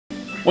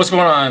What's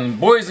going on,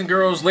 boys and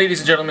girls,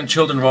 ladies and gentlemen,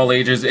 children of all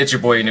ages? It's your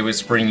boy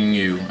Anubis bringing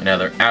you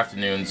another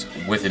Afternoons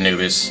with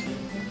Anubis.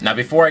 Now,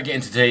 before I get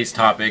into today's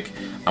topic,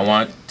 I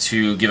want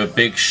to give a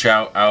big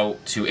shout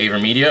out to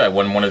AverMedia. I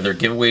won one of their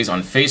giveaways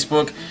on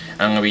Facebook,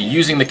 and I'm going to be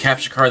using the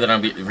capture card that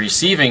I'm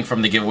receiving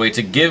from the giveaway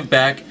to give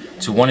back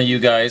to one of you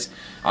guys.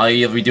 I'll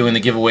either be doing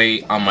the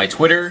giveaway on my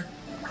Twitter,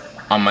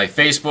 on my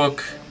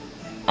Facebook,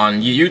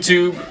 on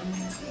YouTube,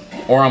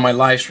 or on my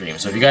live stream.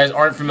 So if you guys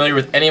aren't familiar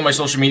with any of my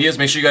social medias,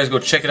 make sure you guys go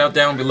check it out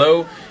down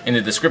below in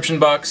the description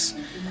box,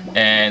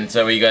 and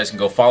that way you guys can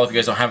go follow. If you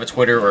guys don't have a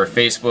Twitter or a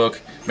Facebook,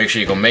 make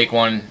sure you go make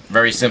one.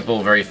 Very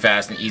simple, very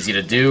fast, and easy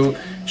to do.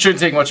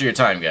 Shouldn't take much of your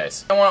time,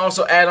 guys. I want to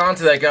also add on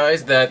to that,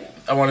 guys, that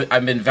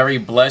I've been very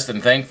blessed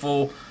and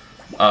thankful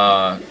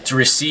to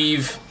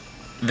receive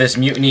this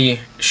Mutiny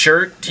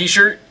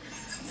t-shirt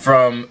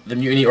from the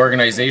Mutiny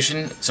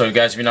organization. So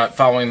guys, if you're not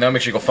following them,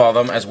 make sure you go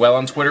follow them as well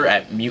on Twitter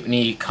at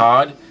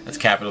MutinyCOD. That's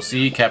capital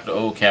C, capital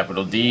O,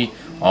 capital D,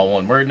 all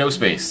one word, no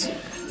space,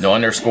 no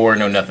underscore,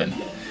 no nothing.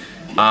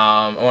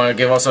 I want to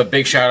give also a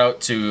big shout out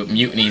to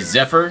Mutiny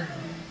Zephyr,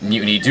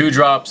 Mutiny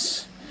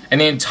Dewdrops,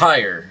 and the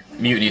entire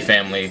Mutiny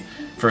family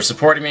for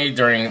supporting me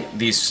during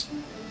these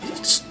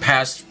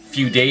past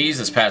few days,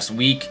 this past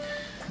week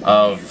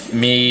of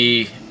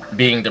me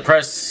being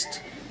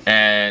depressed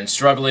and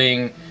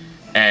struggling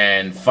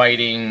and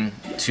fighting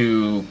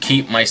to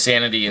keep my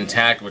sanity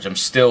intact, which I'm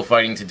still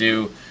fighting to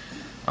do.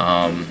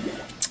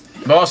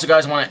 But also,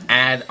 guys, I want to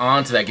add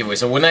on to that giveaway.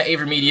 So when that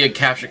AverMedia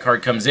capture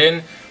card comes in,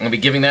 I'm going to be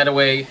giving that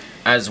away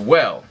as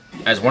well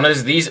as one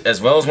of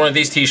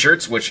these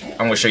t-shirts, which I'm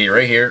going to show you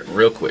right here,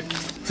 real quick.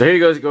 So here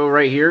you guys go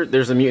right here.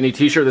 There's a Mutiny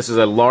t-shirt. This is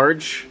a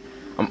large.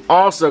 I'm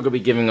also going to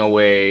be giving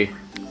away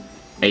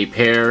a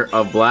pair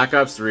of Black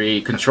Ops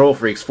 3 Control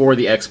Freaks for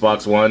the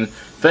Xbox One.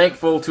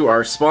 Thankful to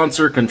our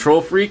sponsor, Control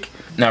Freak.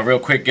 Now, real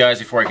quick, guys,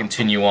 before I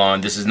continue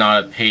on, this is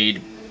not a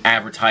paid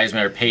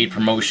advertisement or paid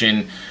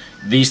promotion.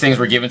 These things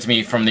were given to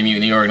me from the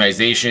Mutiny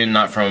organization,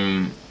 not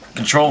from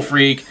Control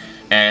Freak,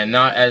 and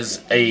not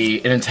as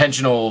an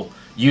intentional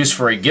use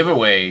for a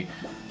giveaway.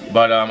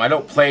 But I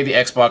don't play the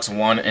Xbox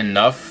One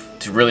enough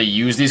to really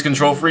use these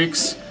Control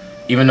Freaks.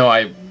 Even though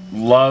I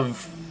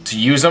love to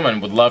use them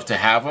and would love to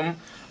have them,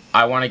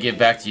 I want to give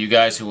back to you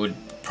guys who would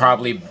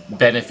probably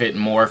benefit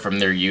more from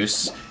their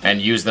use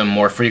and use them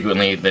more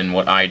frequently than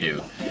what I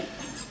do.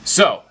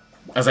 So,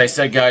 as I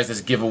said, guys, this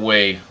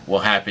giveaway will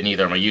happen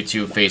either on my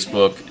YouTube,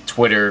 Facebook,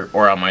 Twitter,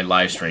 or on my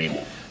live stream.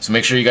 So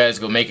make sure you guys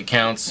go make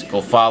accounts,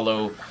 go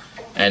follow,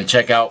 and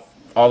check out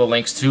all the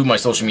links to my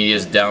social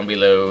medias down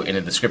below in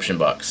the description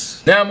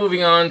box. Now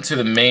moving on to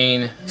the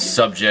main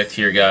subject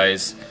here,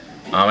 guys.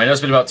 I know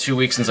it's been about 2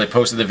 weeks since I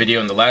posted the video,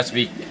 and the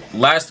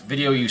last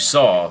video you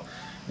saw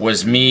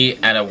was me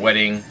at a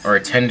wedding, or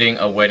attending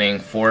a wedding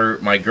for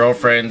my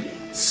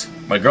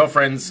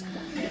girlfriend's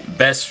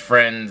best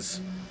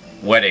friend's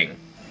wedding.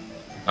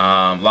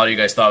 A lot of you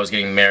guys thought I was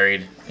getting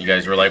married. You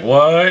guys were like,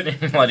 what?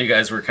 A lot of you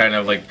guys were kind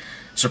of like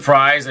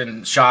surprised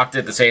and shocked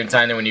at the same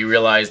time, and when you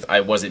realized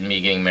I wasn't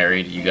me getting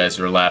married, you guys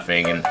were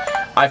laughing, and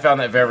I found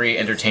that very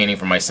entertaining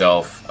for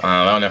myself.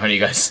 I don't know how you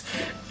guys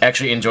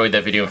actually enjoyed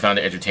that video and found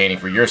it entertaining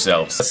for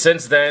yourselves.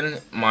 Since then,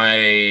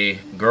 my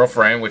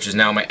girlfriend, which is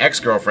now my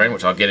ex-girlfriend,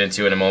 which I'll get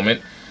into in a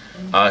moment,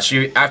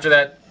 after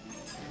that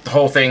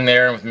whole thing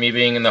there with me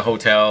being in the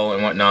hotel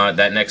and whatnot,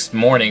 that next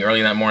morning,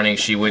 early that morning,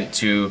 she went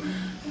to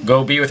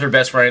go be with her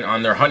best friend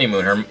on their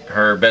honeymoon.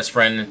 Her best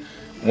friend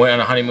went on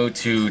a honeymoon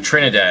to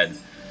Trinidad,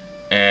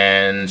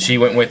 and she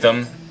went with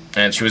them,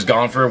 and she was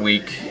gone for a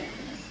week.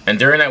 And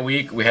during that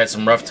week, we had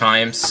some rough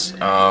times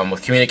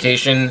with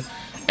communication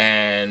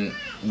and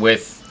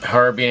with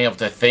her being able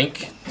to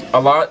think a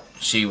lot.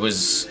 She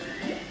was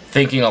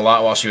thinking a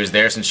lot while she was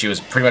there, since she was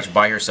pretty much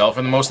by herself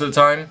for the most of the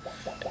time.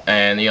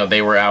 And, you know,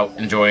 they were out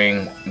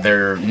enjoying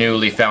their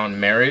newly found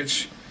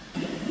marriage.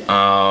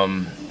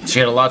 She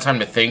had a lot of time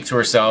to think to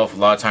herself, a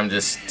lot of time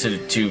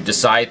to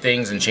decide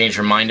things and change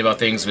her mind about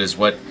things, was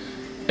what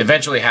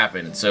eventually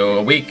happened. So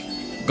a week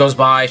goes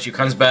by, she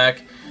comes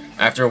back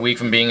after a week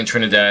from being in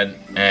Trinidad,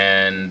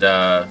 and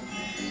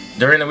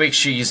during the week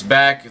she's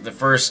back. The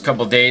first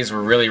couple days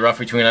were really rough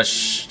between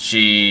us.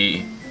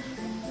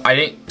 I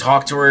didn't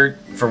talk to her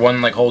for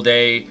one whole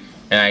day,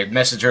 and I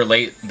messaged her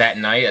late that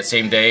night, that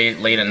same day,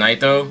 late at night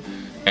though,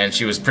 and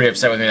she was pretty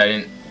upset with me that I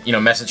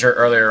didn't, message her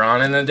earlier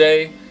on in the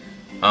day.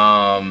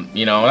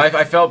 And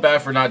I felt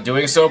bad for not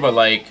doing so, but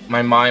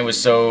my mind was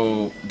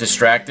so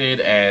distracted,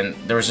 and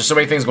there was just so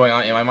many things going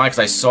on in my mind, because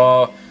I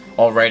saw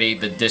already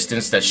the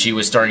distance that she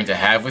was starting to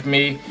have with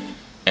me,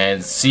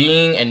 and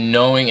seeing and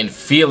knowing and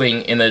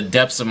feeling in the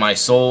depths of my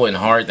soul and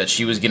heart that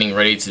she was getting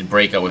ready to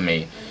break up with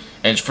me.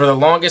 And for the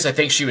longest, I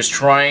think she was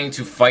trying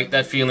to fight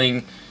that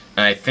feeling,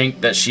 and I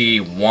think that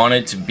she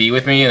wanted to be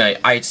with me, and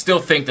I still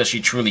think that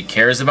she truly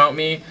cares about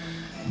me.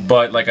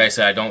 But like I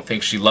said, I don't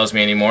think she loves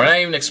me anymore. And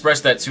I even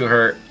expressed that to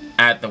her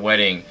at the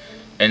wedding.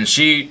 And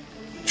she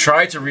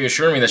tried to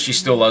reassure me that she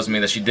still loves me,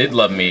 that she did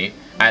love me,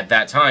 at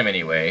that time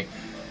anyway.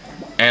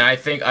 And I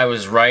think I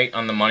was right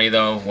on the money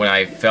though when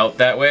I felt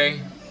that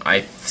way.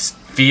 I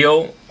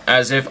feel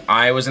as if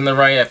I was in the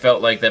right. I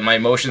felt like that my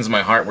emotions,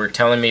 my heart were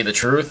telling me the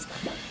truth.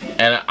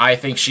 And I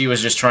think she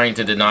was just trying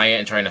to deny it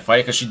and trying to fight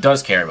it, because she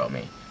does care about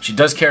me. She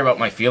does care about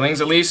my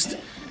feelings, at least,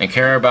 and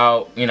care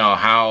about, you know,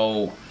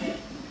 how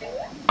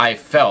I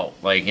felt.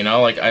 Like, you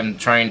know, like I'm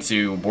trying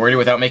to word it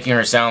without making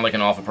her sound like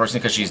an awful person,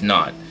 because she's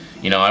not.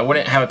 You know, I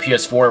wouldn't have a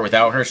PS4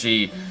 without her.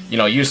 She, you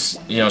know,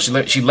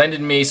 she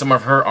lended me some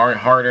of her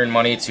hard-earned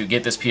money to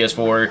get this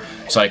PS4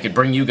 so I could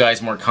bring you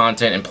guys more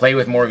content and play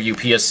with more of you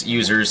PS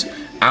users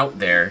out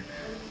there.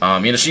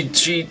 You know,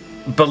 she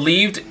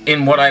believed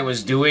in what I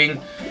was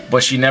doing,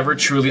 but she never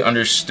truly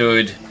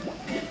understood,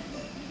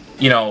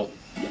 you know,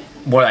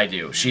 what I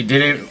do. She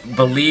didn't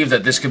believe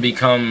that this could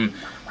become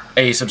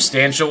a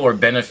substantial or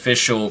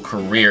beneficial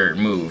career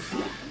move,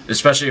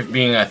 especially if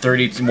being a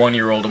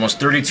 31-year-old, almost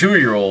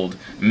 32-year-old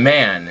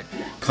man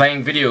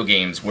playing video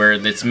games, where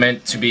it's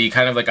meant to be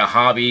kind of like a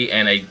hobby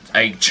and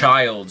a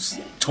child's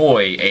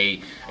toy,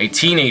 a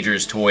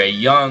teenager's toy, a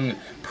young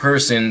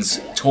person's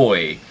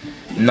toy,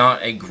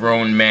 not a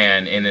grown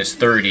man in his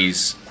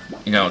 30s,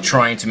 you know,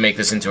 trying to make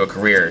this into a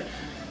career.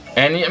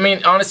 And I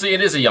mean, honestly,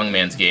 it is a young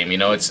man's game. You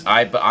know,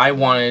 I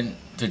wanted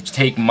to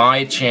take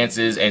my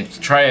chances and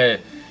try to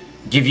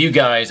give you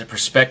guys a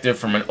perspective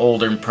from an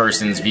older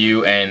person's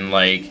view, and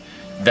like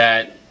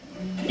that,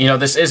 you know,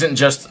 this isn't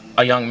just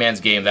a young man's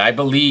game. That I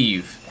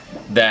believe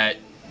that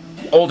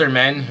older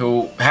men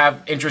who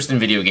have interest in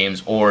video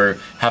games, or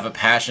have a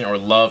passion or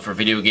love for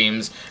video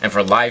games and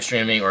for live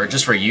streaming, or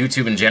just for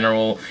YouTube in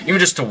general, even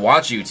just to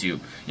watch YouTube, you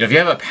know, if you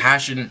have a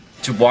passion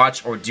to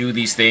watch or do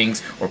these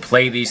things or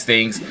play these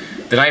things,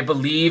 then I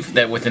believe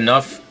that with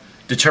enough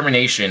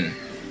determination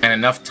and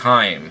enough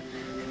time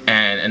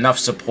and enough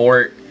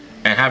support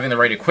and having the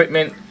right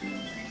equipment,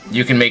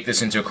 you can make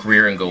this into a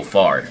career and go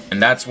far.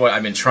 And that's what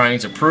I've been trying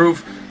to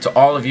prove to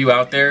all of you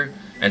out there,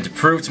 and to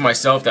prove to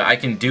myself that I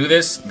can do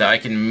this, that I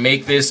can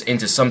make this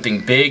into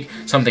something big,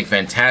 something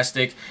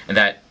fantastic, and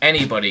that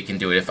anybody can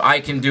do it. If I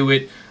can do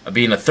it,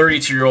 being a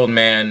 32-year-old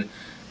man,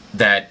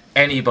 that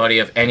anybody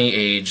of any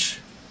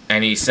age,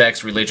 any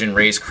sex, religion,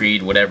 race,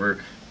 creed,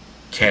 whatever,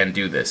 can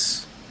do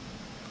this.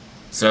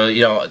 So,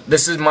 you know,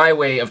 this is my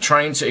way of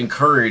trying to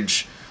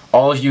encourage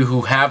all of you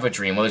who have a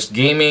dream, whether it's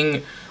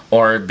gaming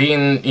or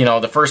being, you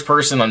know, the first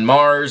person on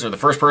Mars or the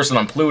first person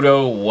on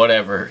Pluto,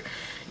 whatever,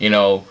 you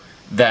know,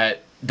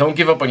 that don't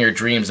give up on your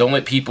dreams. Don't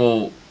let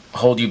people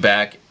hold you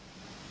back,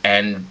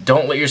 and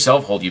don't let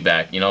yourself hold you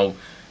back. You know,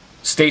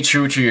 stay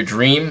true to your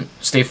dream,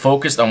 stay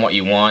focused on what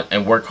you want,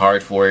 and work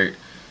hard for it.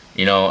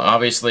 You know,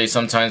 obviously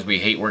sometimes we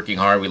hate working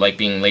hard, we like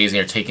being lazy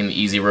or taking the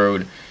easy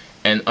road,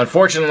 and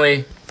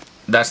unfortunately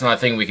that's not a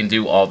thing we can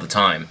do all the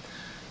time.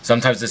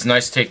 Sometimes it's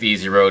nice to take the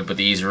easy road, but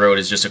the easy road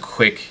is just a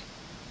quick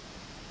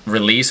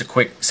release, a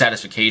quick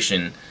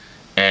satisfaction,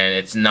 and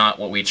it's not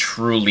what we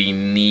truly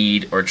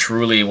need or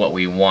truly what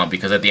we want,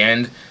 because at the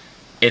end,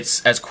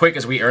 it's as quick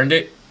as we earned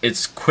it,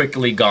 it's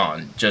quickly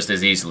gone just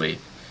as easily.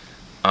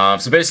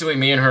 So basically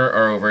me and her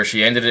are over.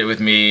 She ended it with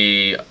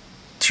me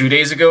 2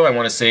 days ago, I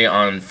want to say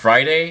on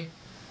Friday,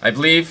 I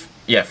believe.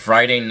 Yeah,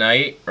 Friday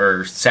night,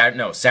 or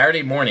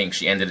Saturday morning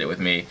she ended it with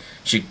me.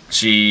 She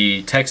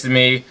texted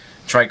me,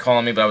 tried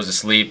calling me, but I was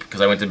asleep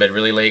because I went to bed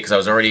really late because I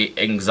was already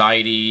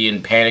anxiety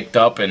and panicked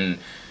up and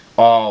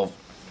all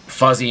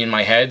fuzzy in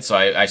my head, so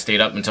I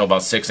stayed up until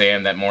about 6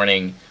 a.m. that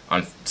morning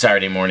on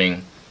Saturday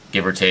morning,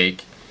 give or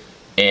take,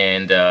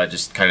 and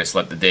just kind of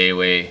slept the day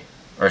away,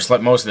 or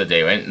slept most of the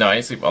day. No, I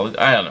didn't sleep all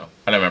the, I don't know.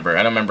 I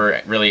don't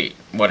remember really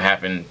what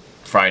happened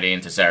Friday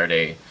into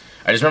Saturday.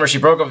 I just remember she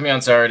broke up with me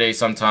on Saturday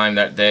sometime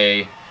that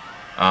day,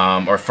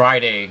 or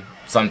Friday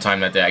sometime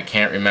that day. I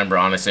can't remember,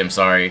 honestly, I'm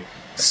sorry.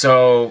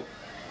 So,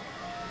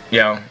 you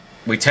know,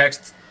 we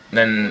text,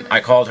 then I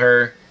called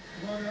her,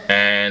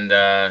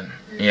 and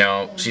you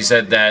know, she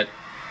said that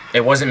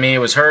it wasn't me, it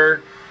was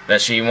her, that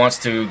she wants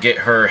to get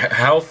her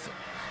health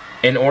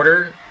in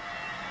order,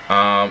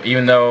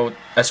 even though,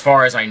 as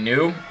far as I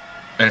knew,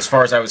 and as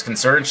far as I was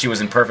concerned, she was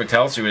in perfect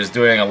health. She was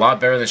doing a lot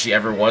better than she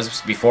ever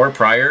was before,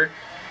 prior.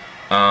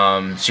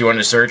 She went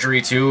into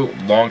surgery, too,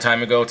 long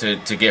time ago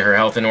to get her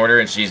health in order,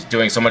 and she's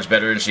doing so much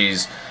better, and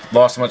she's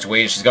lost so much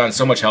weight, she's gotten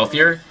so much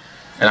healthier,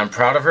 and I'm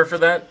proud of her for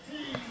that.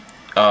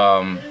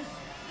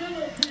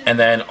 And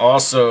then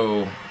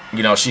also,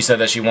 you know, she said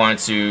that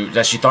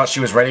that she thought she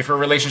was ready for a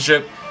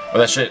relationship, or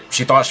that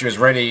she thought she was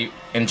ready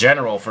in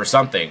general for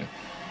something.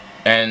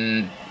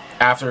 And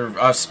after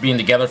us being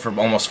together for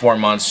almost 4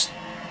 months,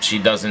 she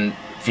doesn't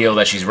feel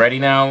that she's ready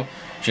now.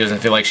 She doesn't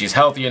feel like she's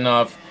healthy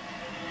enough.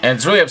 And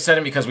it's really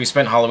upsetting because we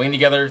spent Halloween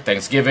together,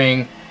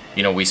 Thanksgiving,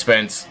 you know, we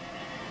spent,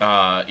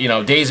 you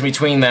know, days in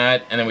between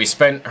that, and then we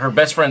spent her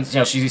best friend's, you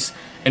know, she's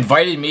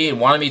invited me and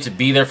wanted me to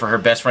be there for her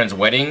best friend's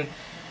wedding.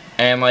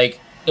 And, like,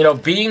 you know,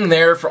 being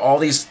there for all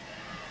these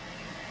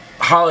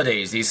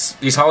holidays,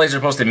 these holidays are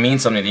supposed to mean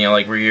something, you know,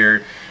 like where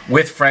you're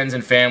with friends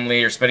and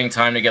family, or spending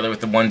time together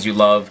with the ones you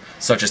love,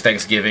 such as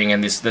Thanksgiving,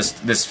 and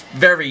this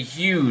very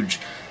huge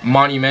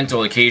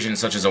monumental occasion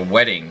such as a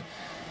wedding.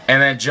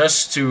 And then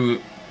just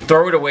to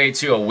throw it away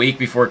too a week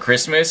before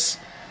Christmas,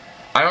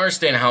 I don't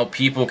understand how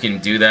people can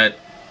do that.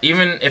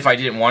 even if I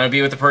didn't want to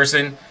be with the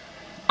person,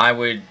 I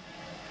would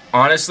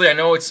honestly, I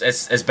know it's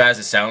as bad as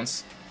it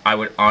sounds, I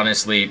would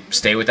honestly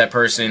stay with that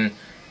person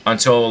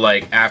until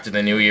like after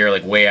the new year,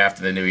 like way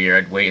after the new year.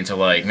 I'd wait until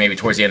like maybe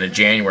towards the end of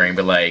January and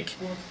be like,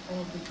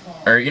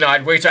 or you know,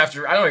 I'd wait till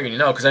after, I don't even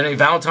know, because I know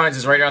Valentine's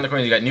is right around the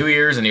corner. You got New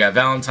Year's and you got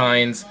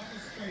Valentine's,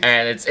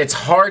 and it's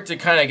hard to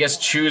kind of, I guess,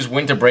 choose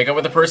when to break up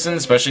with a person,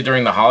 especially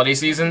during the holiday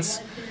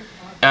seasons.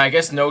 And I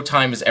guess no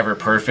time is ever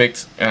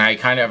perfect, and I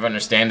kind of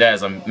understand that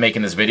as I'm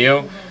making this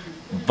video,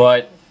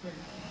 but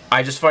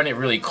I just find it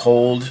really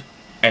cold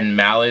and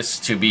malice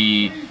to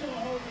be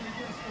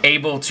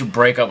able to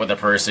break up with a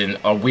person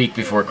a week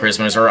before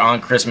Christmas or on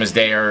Christmas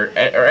Day or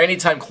any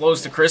time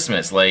close to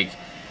Christmas. Like,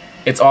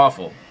 it's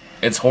awful.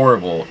 It's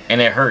horrible, and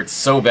it hurts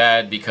so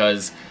bad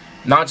because,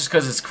 not just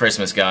because it's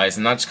Christmas, guys,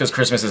 and not just because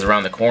Christmas is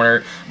around the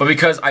corner, but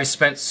because I've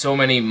spent so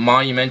many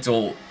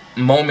monumental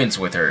moments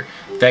with her.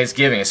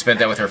 Thanksgiving, I spent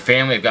that with her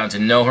family. I've gotten to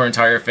know her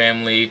entire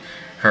family.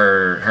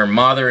 Her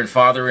mother and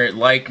father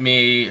like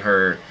me.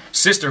 Her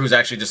sister, who's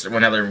actually just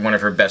one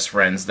of her best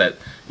friends that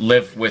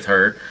live with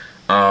her,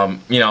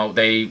 you know,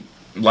 they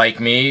like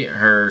me.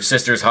 Her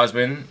sister's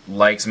husband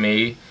likes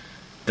me.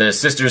 The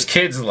sister's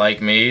kids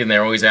like me, and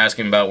they're always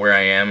asking about where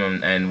I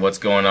am and what's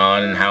going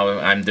on and how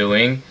I'm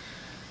doing.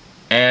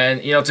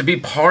 And, you know, to be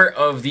part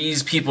of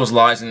these people's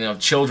lives and of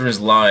children's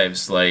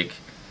lives, like,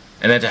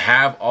 and then to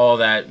have all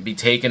that be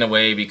taken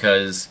away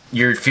because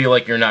you feel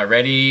like you're not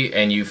ready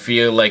and you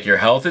feel like your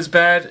health is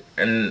bad,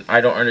 and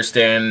I don't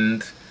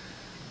understand.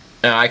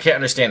 I can't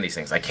understand these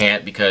things. I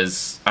can't,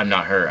 because I'm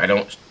not her. I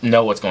don't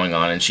know what's going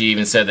on. And she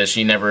even said that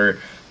she never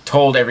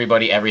told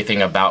everybody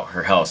everything about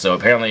her health. So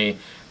apparently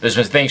there's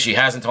been things she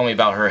hasn't told me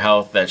about her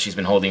health that she's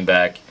been holding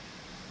back.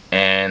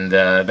 And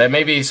that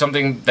may be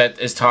something that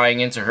is tying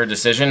into her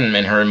decision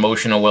and her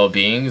emotional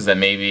well-being, is that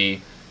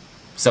maybe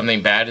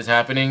something bad is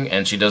happening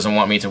and she doesn't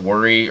want me to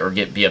worry or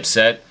be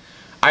upset.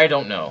 I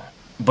don't know.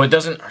 But it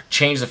doesn't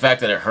change the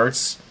fact that it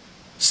hurts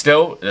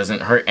still. It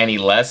doesn't hurt any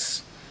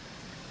less.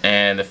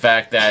 And the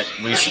fact that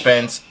we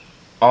spent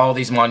all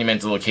these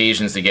monumental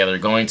occasions together,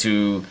 going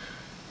to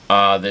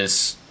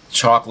this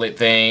chocolate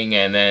thing,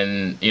 and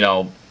then, you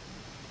know,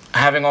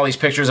 having all these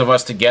pictures of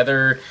us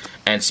together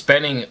and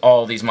spending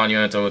all these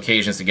monumental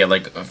occasions together,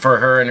 like for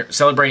her and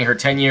celebrating her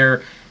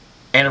 10-year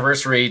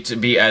anniversary to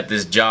be at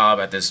this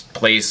job, at this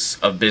place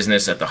of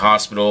business, at the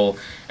hospital,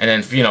 and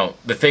then, you know,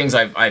 the things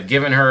I've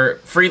given her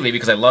freely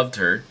because I loved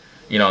her,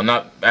 you know,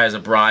 not as a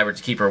bribe or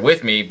to keep her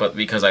with me, but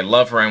because I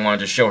love her, I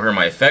wanted to show her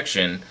my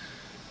affection,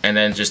 and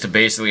then just to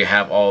basically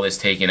have all this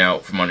taken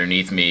out from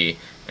underneath me,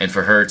 and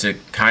for her to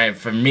kind of,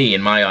 for me,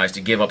 in my eyes,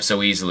 to give up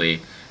so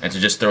easily, and to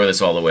just throw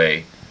this all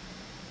away.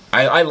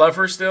 I love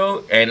her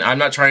still, and I'm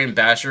not trying to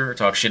bash her or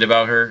talk shit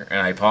about her, and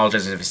I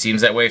apologize if it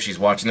seems that way if she's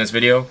watching this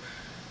video,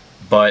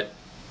 but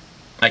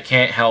I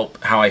can't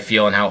help how I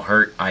feel and how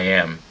hurt I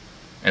am,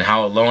 and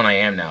how alone I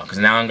am now, because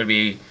now I'm going to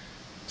be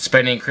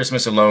spending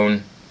Christmas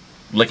alone,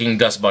 licking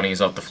dust bunnies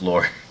off the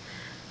floor,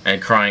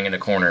 and crying in a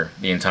corner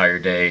the entire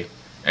day,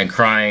 and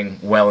crying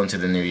well into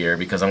the new year,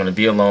 because I'm going to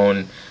be alone.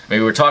 I mean,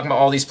 we were talking about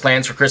all these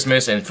plans for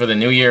Christmas, and for the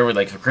new year, we're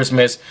like, for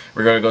Christmas,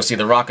 we're going to go see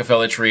the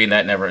Rockefeller tree, and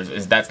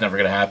that's never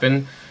going to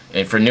happen.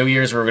 And for New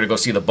Year's, we're going to go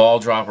see the ball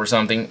drop or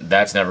something.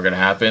 That's never going to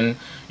happen.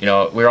 You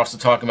know, we're also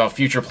talking about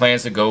future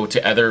plans to go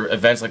to other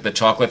events like the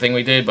chocolate thing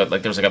we did, but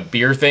like there was like a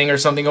beer thing or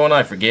something going on.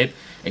 I forget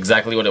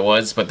exactly what it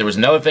was, but there was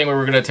another thing we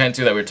were going to attend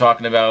to that we were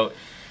talking about.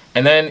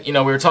 And then, you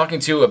know, we were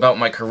talking too about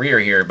my career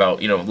here,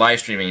 about, you know,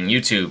 live streaming and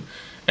YouTube,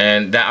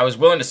 and that I was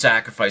willing to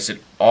sacrifice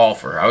it all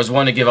for her. I was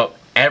willing to give up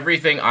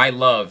everything I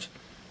loved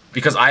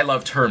because I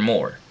loved her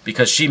more,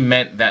 because she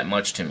meant that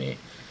much to me,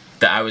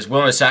 that I was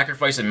willing to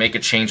sacrifice and make a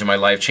change in my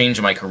life, change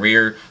in my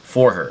career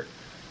for her.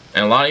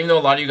 And even though a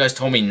lot of you guys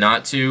told me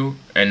not to,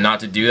 and not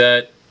to do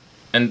that,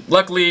 and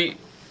luckily,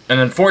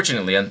 and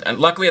unfortunately, and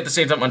luckily at the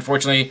same time,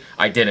 unfortunately,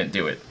 I didn't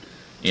do it.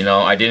 You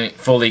know, I didn't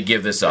fully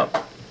give this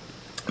up.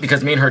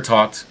 Because me and her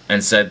talked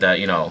and said that,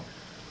 you know,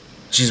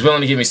 she's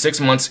willing to give me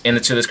 6 months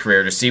into this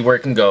career to see where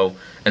it can go,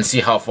 and see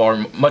how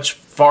much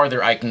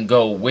farther I can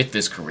go with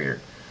this career.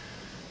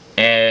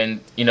 And,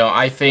 you know,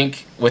 I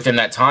think within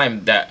that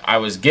time that I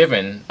was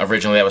given,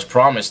 originally that was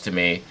promised to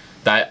me,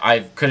 that I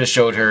could have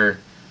showed her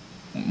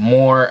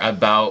more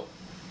about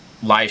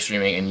live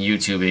streaming and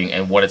YouTubing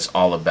and what it's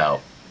all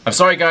about. I'm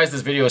sorry guys,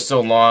 this video is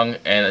so long,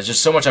 and there's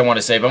just so much I want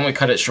to say, but I'm going to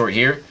cut it short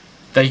here.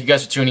 Thank you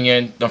guys for tuning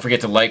in. Don't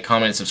forget to like,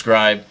 comment, and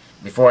subscribe.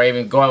 Before I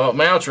even go out with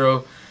my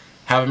outro,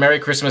 have a Merry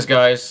Christmas,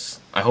 guys.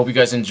 I hope you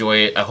guys enjoy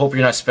it. I hope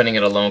you're not spending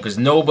it alone, because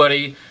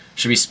nobody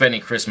should be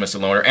spending Christmas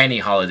alone, or any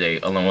holiday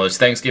alone, whether it's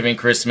Thanksgiving,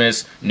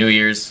 Christmas, New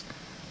Year's.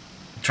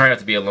 Try not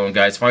to be alone,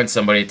 guys. Find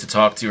somebody to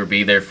talk to or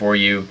be there for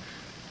you.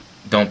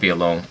 Don't be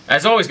alone.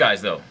 As always,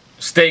 guys, though,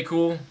 stay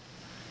cool,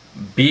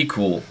 be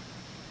cool,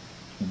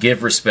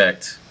 give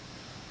respect,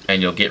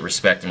 and you'll get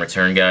respect in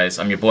return, guys.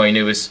 I'm your boy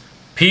Anubis.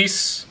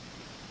 Peace.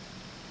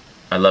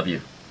 I love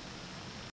you.